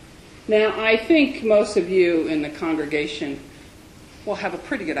Now, I think most of you in the congregation will have a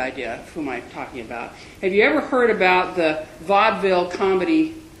pretty good idea of whom I'm talking about. Have you ever heard about the vaudeville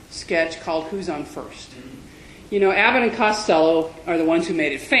comedy sketch called Who's on First? You know, Abbott and Costello are the ones who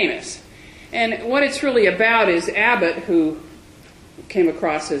made it famous. And what it's really about is Abbott, who came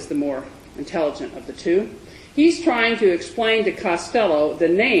across as the more intelligent of the two, he's trying to explain to Costello the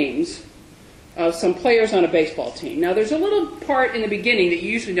names of some players on a baseball team. Now, there's a little part in the beginning that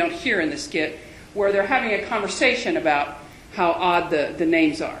you usually don't hear in the skit where they're having a conversation about how odd the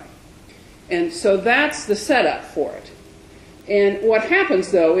names are. And so that's the setup for it. And what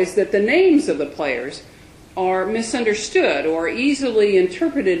happens, though, is that the names of the players are misunderstood or easily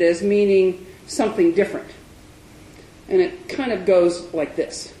interpreted as meaning something different. And it kind of goes like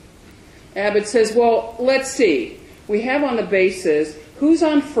this. Abbott says, well, let's see. We have on the bases who's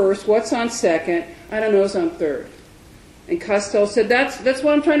on first, what's on second, I don't know who's on third. And Costello said, that's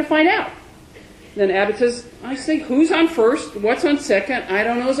what I'm trying to find out. Then Abbott says, I say, who's on first, what's on second, I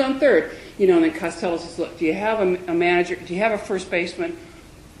don't know who's on third. You know, and then Costello says, look, do you have a manager, do you have a first baseman?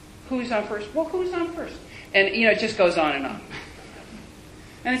 Who's on first? Well, who's on first? And, you know, it just goes on and on.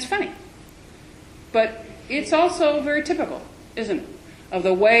 And it's funny. But it's also very typical, isn't it, of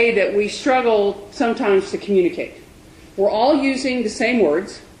the way that we struggle sometimes to communicate. We're all using the same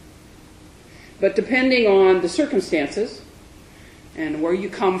words, but depending on the circumstances and where you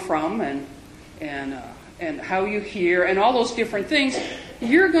come from and how you hear and all those different things,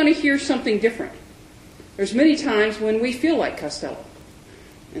 you're going to hear something different. There's many times when we feel like Costello.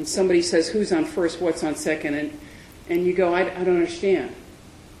 And somebody says, who's on first, what's on second, and you go, I don't understand.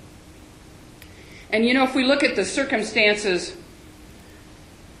 And you know, if we look at the circumstances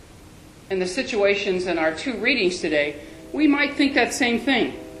and the situations in our two readings today, we might think that same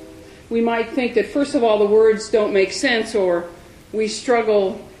thing. We might think that, first of all, the words don't make sense, or we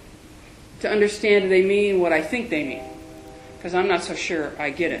struggle to understand do they mean what I think they mean, because I'm not so sure I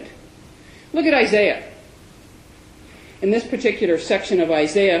get it. Look at Isaiah. In this particular section of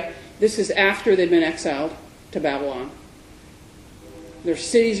Isaiah, this is after they've been exiled to Babylon. Their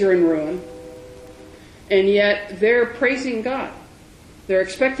cities are in ruin, and yet they're praising God. They're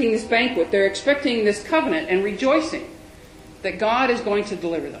expecting this banquet. They're expecting this covenant and rejoicing that God is going to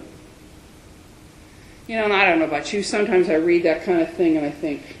deliver them. You know, and I don't know about you, sometimes I read that kind of thing and I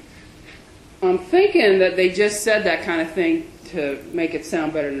think, I'm thinking that they just said that kind of thing to make it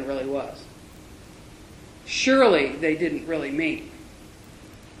sound better than it really was. Surely they didn't really mean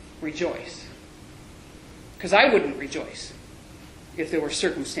rejoice. Because I wouldn't rejoice if there were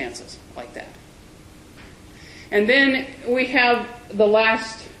circumstances like that. And then we have the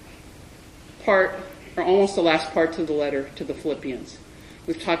last part, or almost the last part to the letter to the Philippians.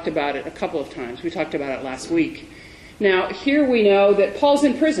 We've talked about it a couple of times. We talked about it last week. Now, here we know that Paul's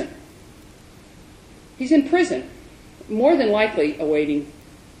in prison. He's in prison, more than likely awaiting,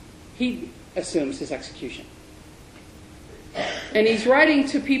 he assumes, his execution. And he's writing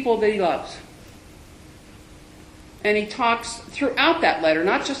to people that he loves. And he talks throughout that letter,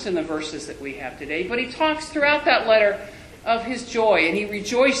 not just in the verses that we have today, but he talks throughout that letter of his joy, and he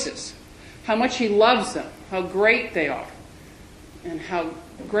rejoices how much he loves them, how great they are, and how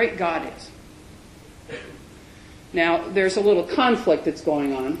great God is. Now, there's a little conflict that's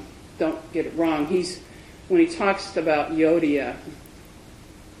going on. Don't get it wrong. When he talks about Euodia,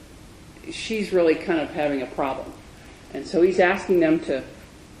 she's really kind of having a problem. And so he's asking them to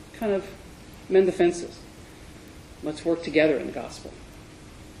kind of mend the fences. Let's work together in the gospel.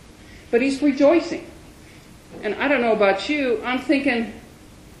 But he's rejoicing. And I don't know about you, I'm thinking,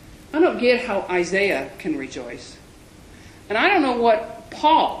 I don't get how Isaiah can rejoice. And I don't know what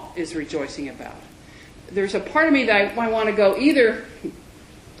Paul is rejoicing about. There's a part of me that I want to go, either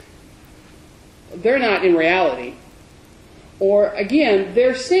they're not in reality, or again,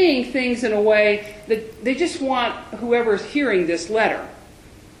 they're saying things in a way that they just want whoever's hearing this letter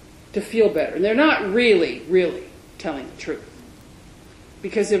to feel better. And they're not really telling the truth.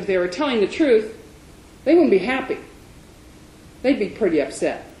 Because if they were telling the truth, they wouldn't be happy. They'd be pretty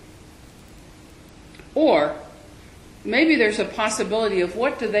upset. Or maybe there's a possibility of,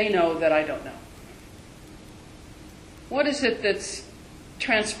 what do they know that I don't know? What is it that's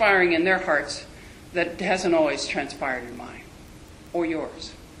transpiring in their hearts that hasn't always transpired in mine or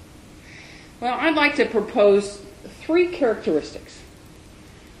yours? Well, I'd like to propose 3 characteristics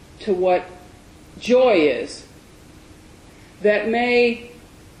to what joy is that may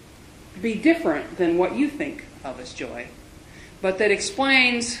be different than what you think of as joy, but that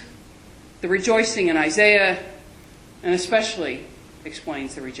explains the rejoicing in Isaiah, and especially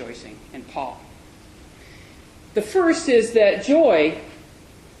explains the rejoicing in Paul. The first is that joy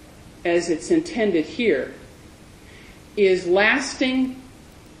as it's intended here, is lasting,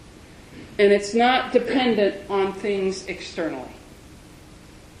 and it's not dependent on things externally.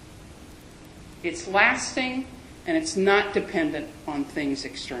 It's lasting, and it's not dependent on things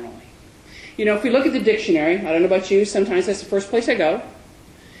externally. You know, if we look at the dictionary, I don't know about you, sometimes that's the first place I go.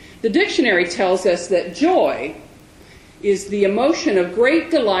 The dictionary tells us that joy is the emotion of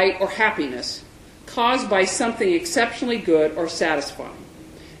great delight or happiness caused by something exceptionally good or satisfying,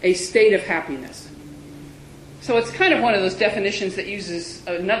 a state of happiness. So it's kind of one of those definitions that uses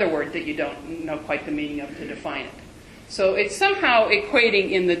another word that you don't know quite the meaning of to define it. So it's somehow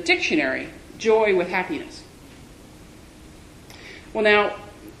equating in the dictionary joy with happiness. Well, now,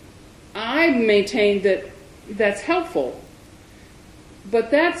 I maintain that that's helpful,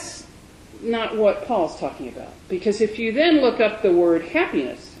 but that's not what Paul's talking about. Because if you then look up the word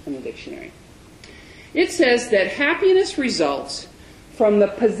happiness in the dictionary, it says that happiness results from the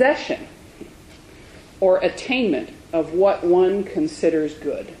possession or attainment of what one considers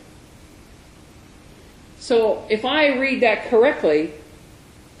good. So if I read that correctly,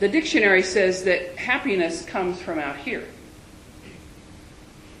 the dictionary says that happiness comes from out here.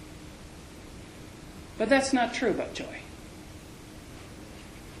 But that's not true about joy.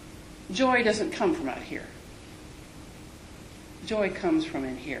 Joy doesn't come from out here. Joy comes from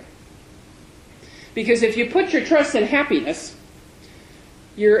in here. Because if you put your trust in happiness,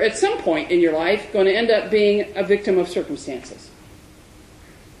 you're at some point in your life going to end up being a victim of circumstances.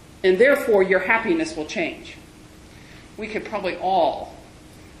 And therefore, your happiness will change. We could probably all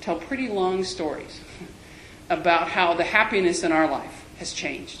tell pretty long stories about how the happiness in our life has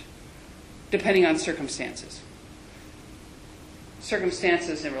changed, depending on circumstances.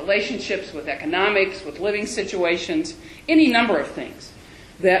 Circumstances in relationships, with economics, with living situations, any number of things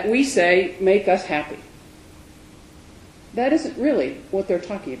that we say make us happy. That isn't really what they're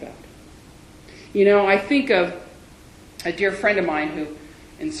talking about. You know, I think of a dear friend of mine who,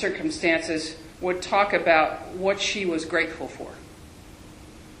 in circumstances, would talk about what she was grateful for.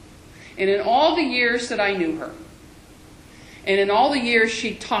 And in all the years that I knew her, and in all the years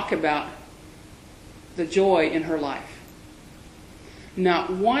she'd talk about the joy in her life,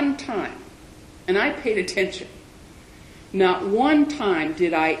 not one time, and I paid attention, not one time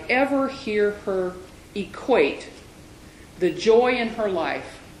did I ever hear her equate the joy in her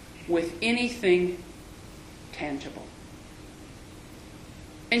life with anything tangible.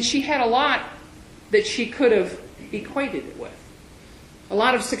 And she had a lot that she could have equated it with. A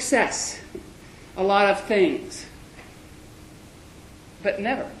lot of success, a lot of things. But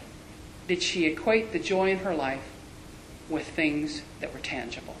never did she equate the joy in her life with things that were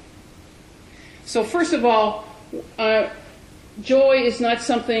tangible. So first of all, joy is not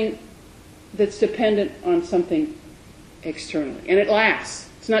something that's dependent on something externally. And it lasts.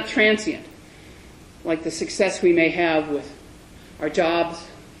 It's not transient, like the success we may have with our jobs,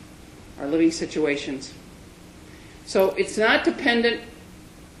 our living situations. So it's not dependent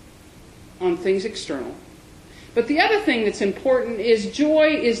on things external. But the other thing that's important is joy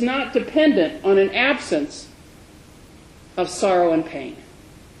is not dependent on an absence of sorrow and pain.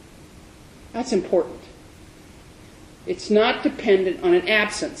 That's important. It's not dependent on an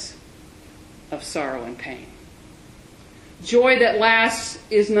absence of sorrow and pain. Joy that lasts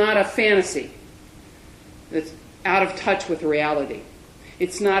is not a fantasy that's out of touch with reality.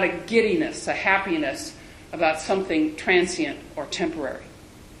 It's not a giddiness, a happiness about something transient or temporary.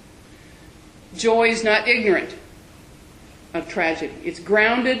 Joy is not ignorant of tragedy. It's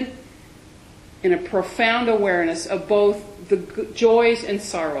grounded in a profound awareness of both the joys and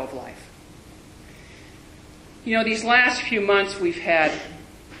sorrow of life. You know, these last few months we've had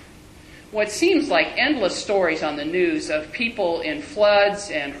what seems like endless stories on the news of people in floods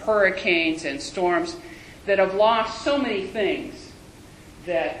and hurricanes and storms that have lost so many things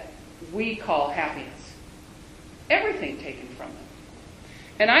that we call happiness. Everything taken from them.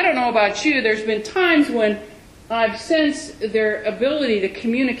 And I don't know about you, there's been times when I've sensed their ability to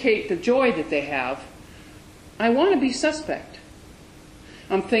communicate the joy that they have. I want to be suspect.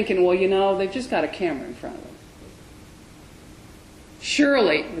 I'm thinking, well, you know, they've just got a camera in front of them.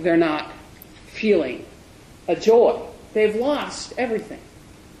 Surely they're not feeling a joy. They've lost everything.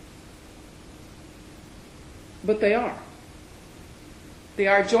 But they are. They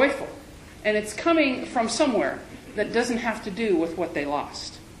are joyful. And it's coming from somewhere that doesn't have to do with what they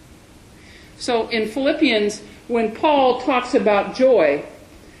lost. So in Philippians, when Paul talks about joy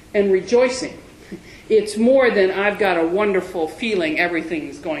and rejoicing, it's more than I've got a wonderful feeling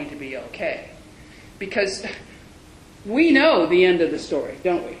everything's going to be okay. Because we know the end of the story,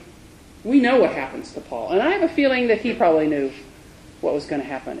 don't we? We know what happens to Paul. And I have a feeling that he probably knew what was going to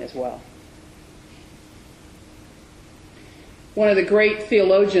happen as well. One of the great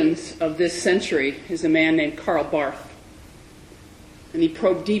theologians of this century is a man named Karl Barth. And he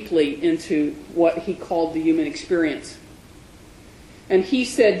probed deeply into what he called the human experience. And he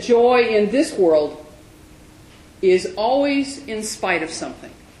said, joy in this world is always in spite of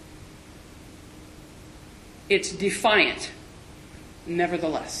something. It's defiant,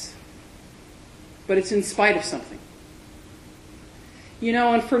 nevertheless. But it's in spite of something. You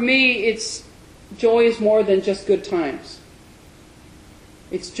know, and for me, joy is more than just good times.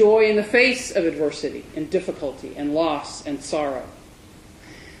 It's joy in the face of adversity and difficulty and loss and sorrow.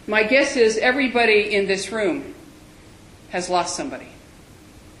 My guess is everybody in this room has lost somebody.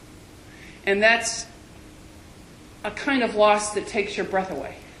 And that's a kind of loss that takes your breath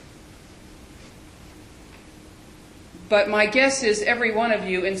away. But my guess is every one of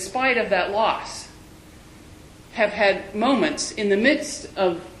you, in spite of that loss, have had moments in the midst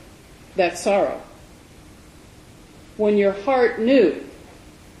of that sorrow when your heart knew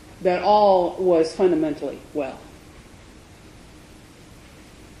that all was fundamentally well,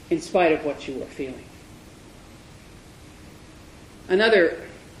 in spite of what you were feeling. Another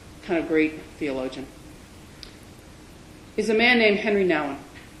kind of great theologian is a man named Henry Nouwen.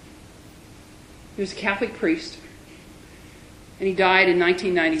 He was a Catholic priest, and he died in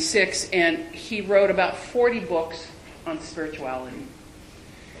 1996, and he wrote about 40 books on spirituality.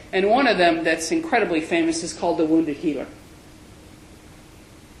 And one of them that's incredibly famous is called The Wounded Healer.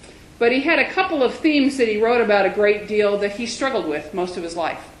 But he had a couple of themes that he wrote about a great deal that he struggled with most of his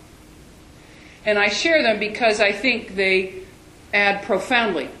life. And I share them because I think they add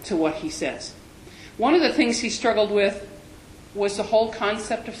profoundly to what he says. One of the things he struggled with was the whole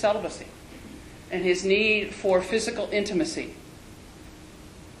concept of celibacy and his need for physical intimacy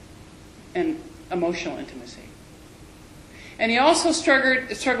and emotional intimacy. And he also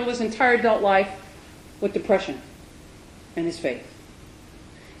struggled his entire adult life with depression and his faith.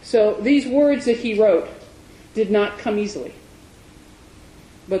 So these words that he wrote did not come easily,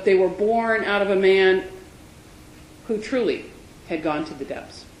 but they were born out of a man who truly had gone to the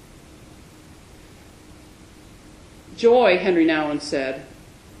depths. Joy, Henry Nouwen said,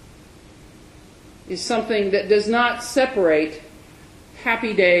 is something that does not separate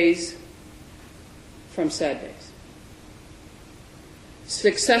happy days from sad days.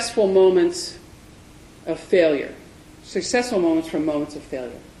 Successful moments of failure. Successful moments from moments of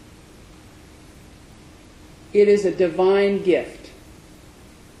failure. It is a divine gift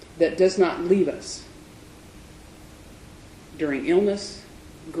that does not leave us during illness,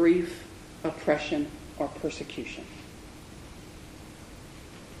 grief, oppression, or persecution.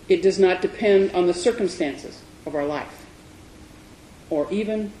 It does not depend on the circumstances of our life or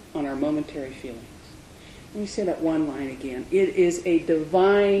even on our momentary feelings. Let me say that one line again. It is a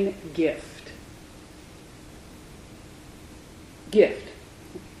divine gift. Gift.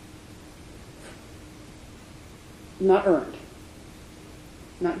 Not earned.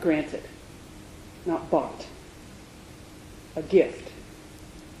 Not granted. Not bought. A gift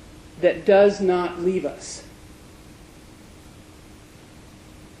that does not leave us.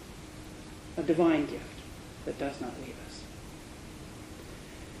 A divine gift that does not leave us.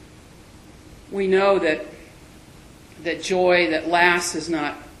 We know that joy that lasts is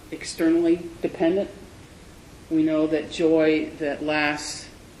not externally dependent. We know that joy that lasts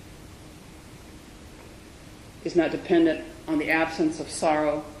is not dependent on the absence of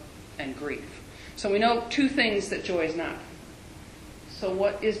sorrow and grief. So we know two things that joy is not. So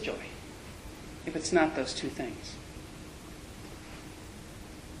what is joy if it's not those two things?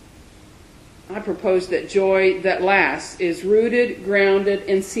 I propose that joy that lasts is rooted, grounded,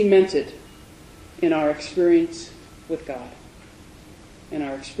 and cemented in our experience with God, in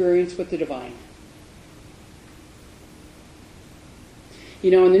our experience with the divine.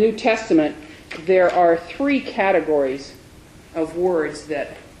 You know, in the New Testament, there are 3 categories of words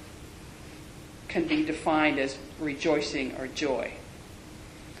that can be defined as rejoicing or joy.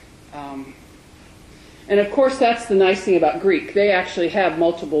 And of course, that's the nice thing about Greek. They actually have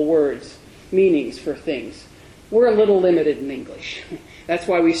multiple words, meanings for things. We're a little limited in English. That's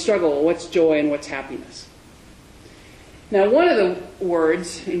why we struggle. What's joy and what's happiness? Now, one of the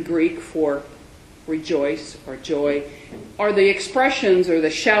words in Greek for rejoice or joy are the expressions or the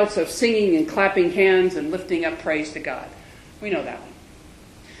shouts of singing and clapping hands and lifting up praise to God. We know that one.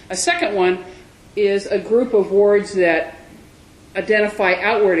 A second one is a group of words that identify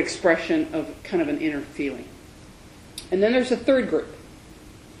outward expression of kind of an inner feeling. And then there's a third group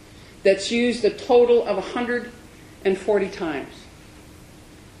that's used a total of 140 times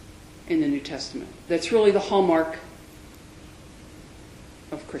in the New Testament. That's really the hallmark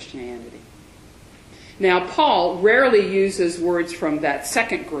of Christianity. Now, Paul rarely uses words from that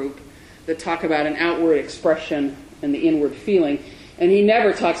second group that talk about an outward expression and the inward feeling, and he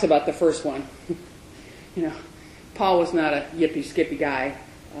never talks about the first one. Paul was not a yippy-skippy guy,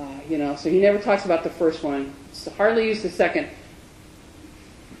 so he never talks about the first one. So hardly used the second,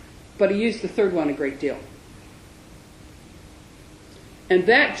 but he used the third one a great deal. And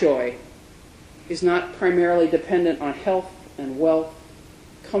that joy is not primarily dependent on health and wealth,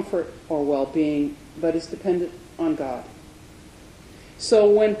 comfort or well-being, but is dependent on God. So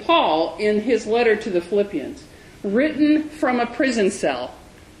when Paul, in his letter to the Philippians, written from a prison cell,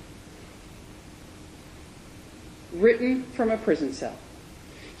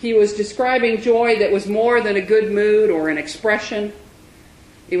 he was describing joy that was more than a good mood or an expression.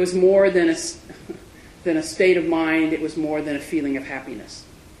 It was more than a state of mind. It was more than a feeling of happiness.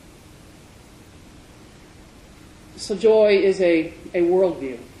 So joy is a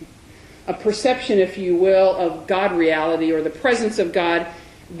worldview, a perception, if you will, of God reality or the presence of God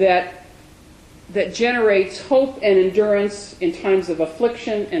that generates hope and endurance in times of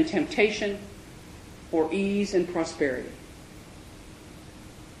affliction and temptation or ease and prosperity.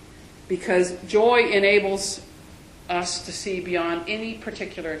 Because joy enables us to see beyond any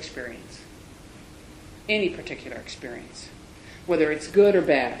particular experience, whether it's good or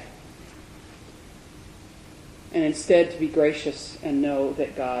bad, and instead to be gracious and know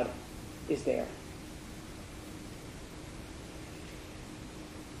that God is there.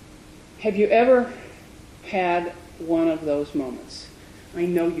 Have you ever had one of those moments? I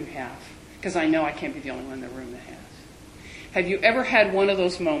know you have, because I know I can't be the only one in the room that has. Have you ever had one of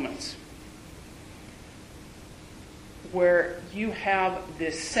those moments where you have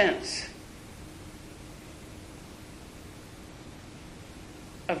this sense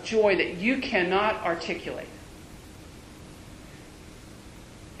of joy that you cannot articulate?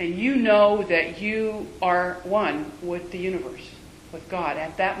 And you know that you are one with the universe, with God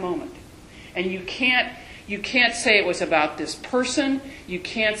at that moment. And you can't say it was about this person. You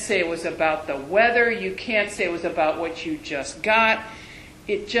can't say it was about the weather. You can't say it was about what you just got.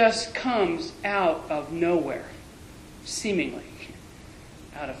 It just comes out of nowhere, seemingly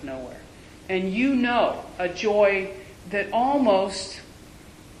out of nowhere. And you know a joy that almost,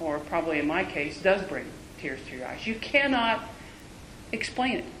 or probably in my case, does bring tears to your eyes. You cannot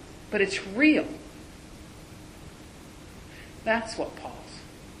explain it, but it's real. That's what Paul's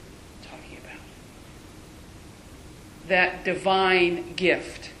talking about. That divine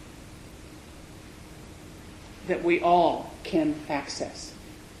gift that we all can access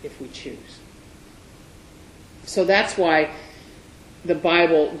if we choose. So that's why the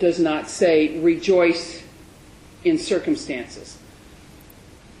Bible does not say rejoice in circumstances.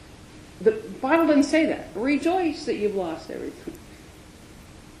 The Bible doesn't say that. Rejoice that you've lost everything.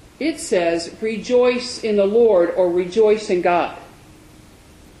 It says rejoice in the Lord or rejoice in God.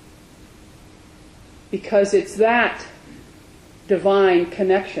 Because it's that divine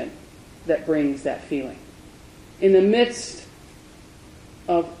connection that brings that feeling in the midst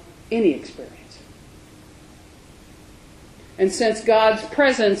of any experience. And since God's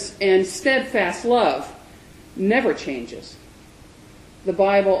presence and steadfast love never changes, the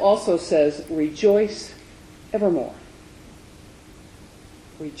Bible also says, rejoice evermore.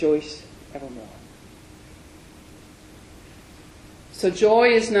 Rejoice evermore. So joy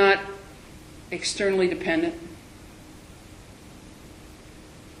is not externally dependent.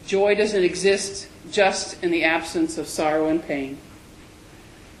 Joy doesn't exist just in the absence of sorrow and pain.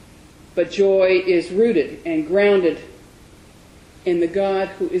 But joy is rooted and grounded in the God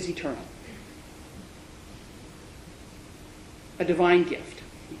who is eternal. A divine gift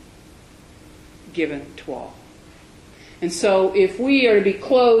given to all. And so if we are to be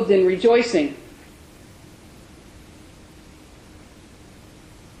clothed in rejoicing,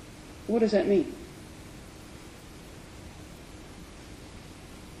 what does that mean?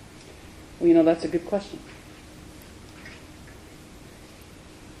 Well, that's a good question.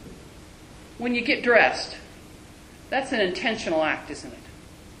 When you get dressed, that's an intentional act, isn't it?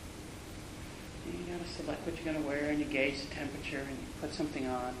 You got to select what you're going to wear, and you gauge the temperature, and you put something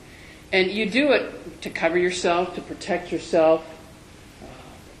on. And you do it to cover yourself, to protect yourself.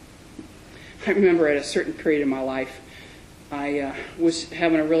 I remember at a certain period in my life, I was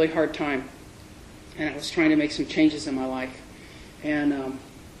having a really hard time, and I was trying to make some changes in my life. And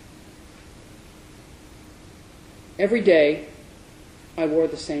every day, I wore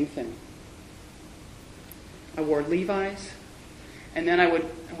the same thing. I wore Levi's, and then I would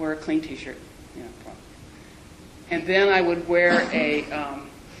wear a clean T-shirt. And then I would wear a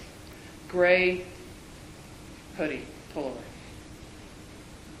gray hoodie, pullover.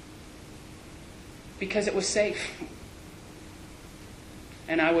 because it was safe.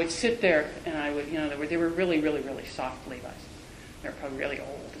 And I would sit there, and I would, they were really, really, really soft Levi's. They were probably really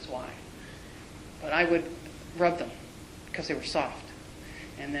old is why. But I would rub them because they were soft.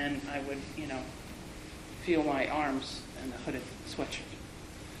 And then I would, feel my arms in the hooded sweatshirt.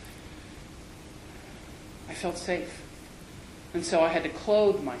 I felt safe. And so I had to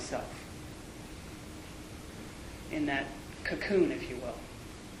clothe myself in that cocoon, if you will.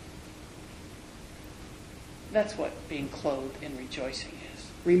 That's what being clothed in rejoicing is.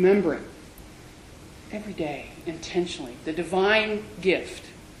 Remembering every day, intentionally, the divine gift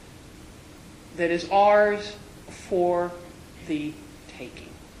that is ours for the taking.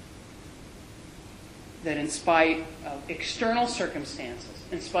 That in spite of external circumstances,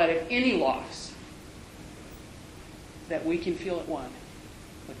 in spite of any loss, that we can feel at one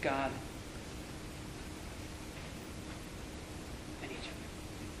with God and each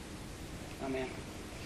other. Amen.